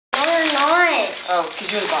Oh,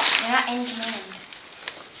 because you're the boss. You're not in command.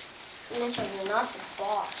 Mitchell, you're not the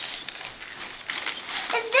boss.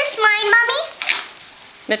 Is this mine, Mommy?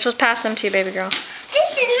 Mitchell's passing them to you, baby girl.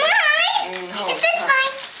 This is mine. No, Is this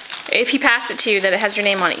mine? If he passed it to you, that it has your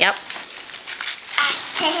name on it. Yep.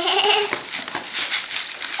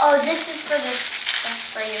 Oh, this is for this. That's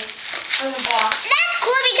for you. For the box. That's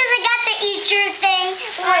cool because I got the Easter thing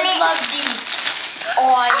on I it. love these.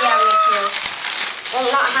 Oh, yeah, me too. Well,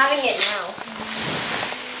 I'm not having it now.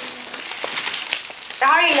 I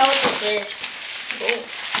already know what this is. Ooh.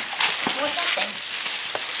 What's that thing?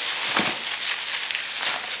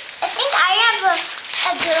 I think I have a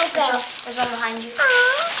little girl. There's one behind you.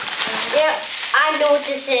 Aww. Yep, I know what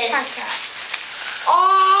this is. Oh,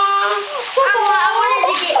 I wanted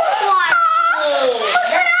to get quad. Look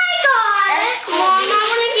what I got. That's cool. Mom, I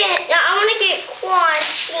want to get quad.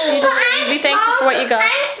 Be thankful for what you got.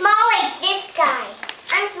 I'm small like this guy.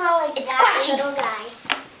 I'm small like It's that squishy. little guy.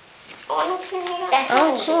 That's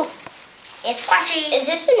Oh, cool. It's squishy. Is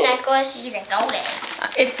this a necklace? You can go there.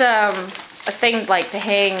 It's a thing like to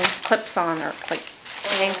hang clips on or like to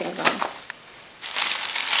hang things on.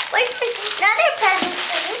 Where's another present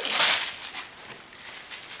for you?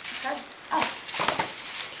 Oh.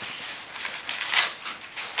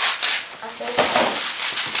 I think.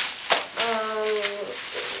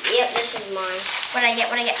 Yep, this is mine. What I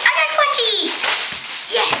get? I got Quincy!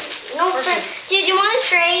 Yes! No, dude, you want a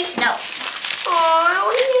trade? No. Oh, I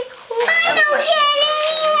want to get cool. I know, Jenny.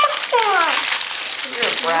 You're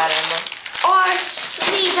a brat, Emma. Oh,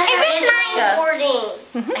 sweet. That Is this mine? Hoarding.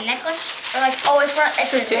 A necklace? Or like, oh, it's for...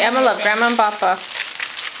 This is to Emma Love, Gramma Bapa.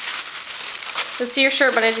 Let's see your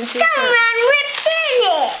shirt, but I didn't see your shirt. Someone ripped in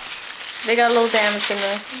it. They got a little damage in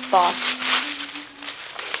the box.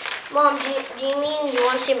 Mom, do you mean you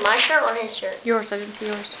want to see my shirt or his shirt? Yours, I didn't see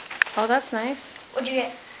yours. Oh, that's nice. What'd you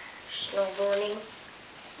get? Snowboarding.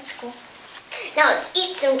 That's cool. Now let's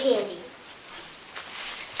eat some candy.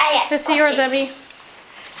 Let's see yours, Abby. Eat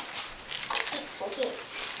some candy.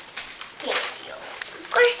 Candy.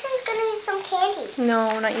 Kristen's gonna eat some candy. No,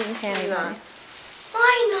 we're not eating candy. No. Mommy.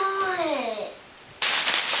 Why not?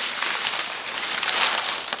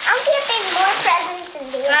 I'll see if there's more presents in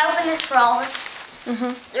Can here. I open this for all of us?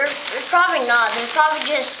 Mhm. There's probably not. There's probably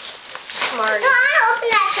just smart. No, I'll open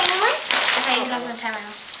that same one. Okay, you can open the timer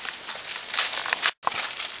now.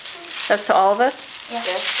 That's to all of us? Yeah.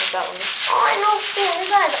 Yes, like that one. Oh, I know.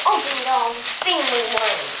 You guys opened all the family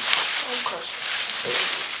ones. Of course.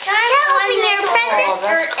 Can I open your presents? Oh,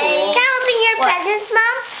 that's cool. Can I open your What? presents,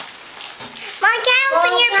 Mom? Mom, can I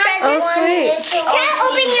open your presents? Oh, sweet. Can I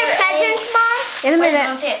open your presents, Mom? In a Wait, minute.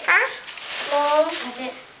 Mom, say it. Huh? Mom, that's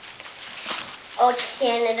it. Oh,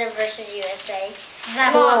 Canada versus USA. Is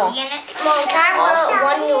that Cool. Mom, in it? Mom, can I Awesome.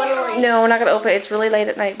 one literally? No, we're not gonna open it. It's really late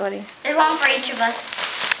at night, buddy. There's one for each of us.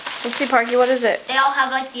 Let's see, Parky, what is it? They all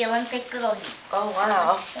have like the Olympic little Oh,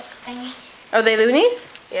 wow. thingy. Are they loonies?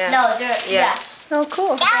 Yeah. No, they're Yes. Oh,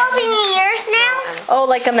 cool. Can I open yours now? Emma. Oh,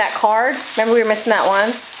 like on that card? Remember we were missing that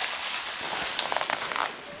one?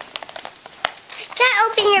 Can I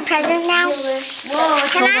open your present now? Whoa,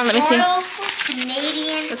 Can Hold on, let me see. Royal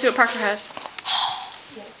Canadian. Let's see what Parker has.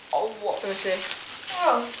 Oh, whoa. Let me see.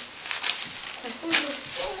 Oh. Let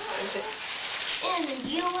me see. In the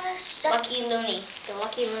US. Lucky Looney. It's a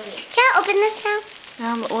Lucky Looney. Can I open this now?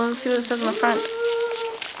 Well, let's see what it says on the front.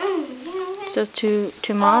 It says to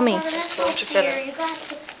mommy. That's cool. Check that out. You got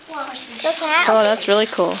to watch this. So can I Oh, that's really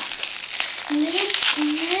cool.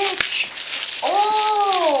 Mitch.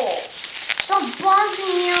 Oh. Stop bossing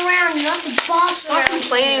me around. You're not the boss Stop around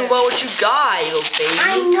complaining here. about what you got, you little baby.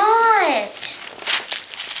 I'm not.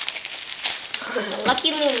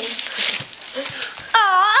 Lucky Looney.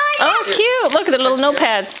 Oh, cute. Look at the little That's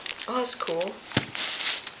notepads. Oh, that's cool.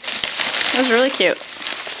 That was really cute.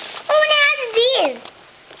 Oh, and it has these.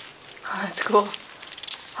 Oh, that's cool.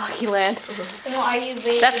 Lucky Land. Are you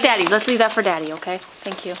ready? That's Daddy. Let's leave that for Daddy, okay?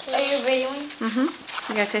 Thank you. Are you ready?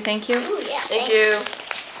 Mm-hmm. You guys say thank you? Ooh, yeah. Thank you.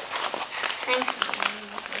 Thanks.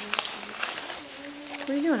 What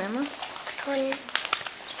are you doing, Emma? One.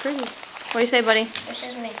 It's pretty. What do you say, buddy? This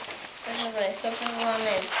is me. This is me. This is what I'm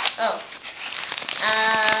in. Oh.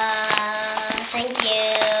 Thank you.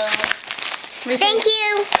 What do you say? Thank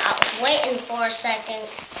you. I was waiting for a second.